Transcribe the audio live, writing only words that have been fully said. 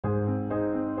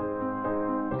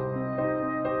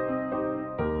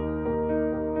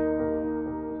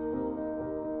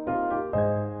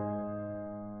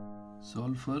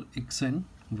for x and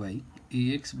y,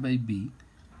 ax by b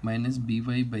minus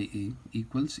by by a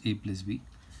equals a plus b,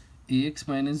 ax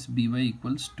minus by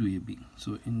equals 2ab.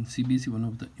 So in CBSE, one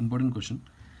of the important question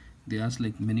they asked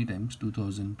like many times,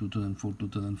 2000, 2004,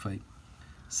 2005,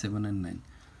 7 and 9.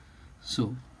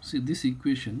 So see this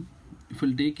equation, if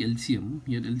I'll take LCM,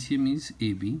 here LCM is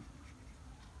AB.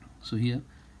 So here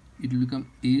it will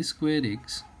become a square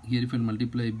x, here if I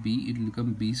multiply b, it will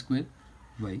become b square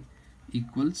y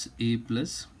equals a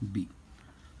plus b.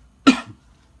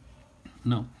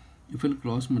 Now if I'll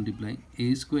cross multiply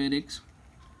a square x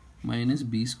minus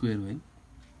b square y,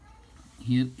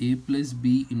 here a plus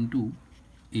b into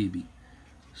ab.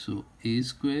 So a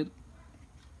square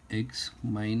x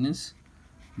minus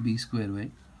b square y.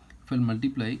 If I'll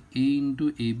multiply, a into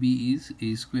ab is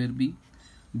a square b,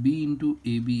 b into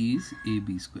ab is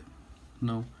ab square.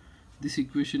 Now this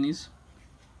equation is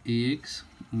ax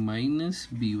minus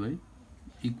by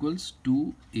equals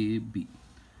 2ab.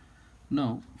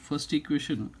 Now first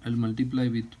equation I'll multiply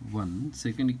with 1,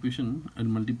 second equation I'll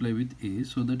multiply with a,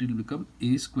 so that it will become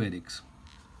a square x.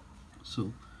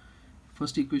 So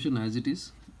first equation as it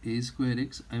is, a square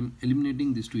x, I am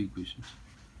eliminating these two equations,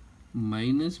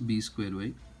 minus b square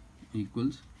y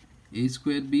equals a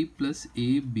square b plus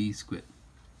ab square.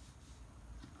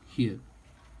 Here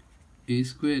a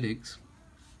square x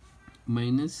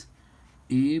minus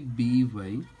a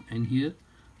by, and here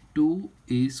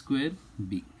 2a square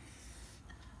b.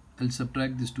 I'll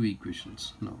subtract these two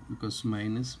equations now, because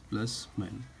minus plus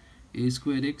minus, a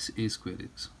square x, a square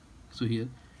x. So here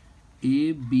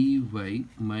a by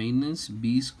minus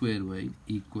b square y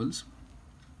equals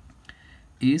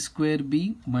a square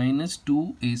b minus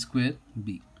 2a square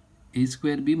b. A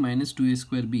square b minus 2a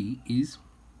square b is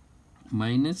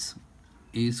minus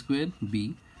a square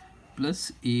b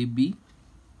plus ab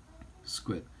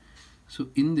square. So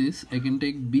in this I can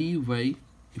take by,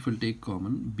 if I'll take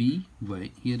common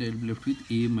by, here I will be left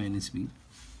with a minus b.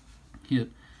 Here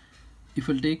if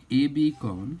I'll take ab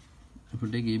common,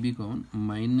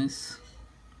 minus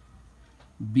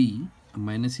b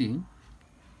minus a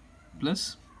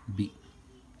plus b.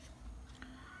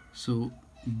 So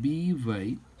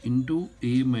by into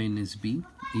a minus b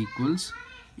equals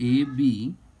ab,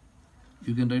 you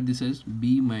can write this as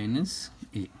b minus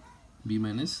a.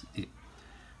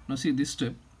 Now see this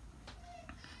step,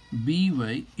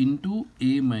 by into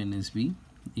a minus b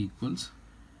equals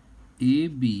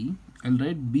ab, I'll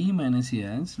write b minus a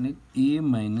as like a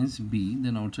minus b,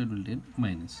 then outside will take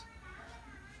minus.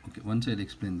 Okay, once I'll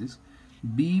explain this,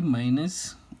 b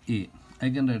minus a, I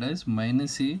can write as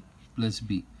minus a plus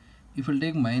b. If I'll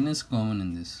take minus common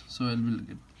in this, so I will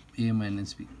get a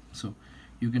minus b. So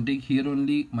you can take here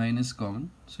only minus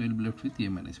common, so you'll be left with a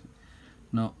minus b.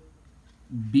 Now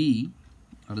b,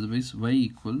 otherwise y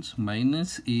equals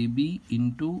minus ab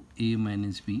into a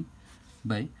minus b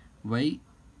by y,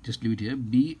 just leave it here,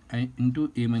 b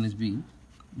into a minus b.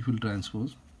 If you will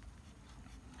transpose,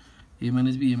 a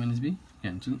minus b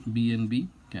cancel, b and b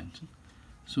cancel.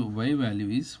 So y value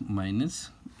is minus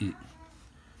a.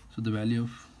 So the value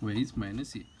of y is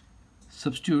minus a.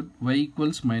 Substitute y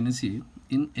equals minus a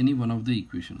in any one of the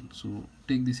equations. So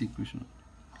take this equation,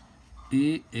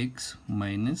 ax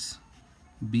minus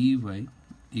by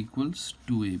equals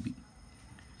 2ab.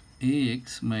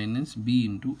 Ax minus b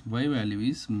into y value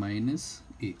is minus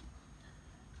a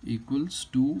equals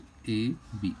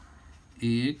 2ab.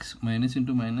 Ax minus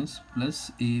into minus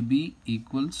plus ab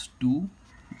equals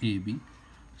 2ab.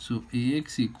 So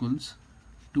ax equals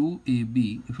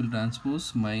 2ab, if you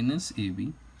transpose minus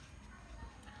ab,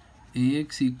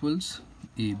 ax equals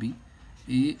ab,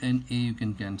 a and a you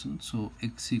can cancel, so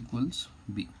x equals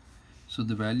b. So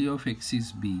the value of x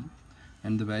is b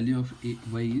and the value of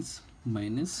y is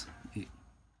minus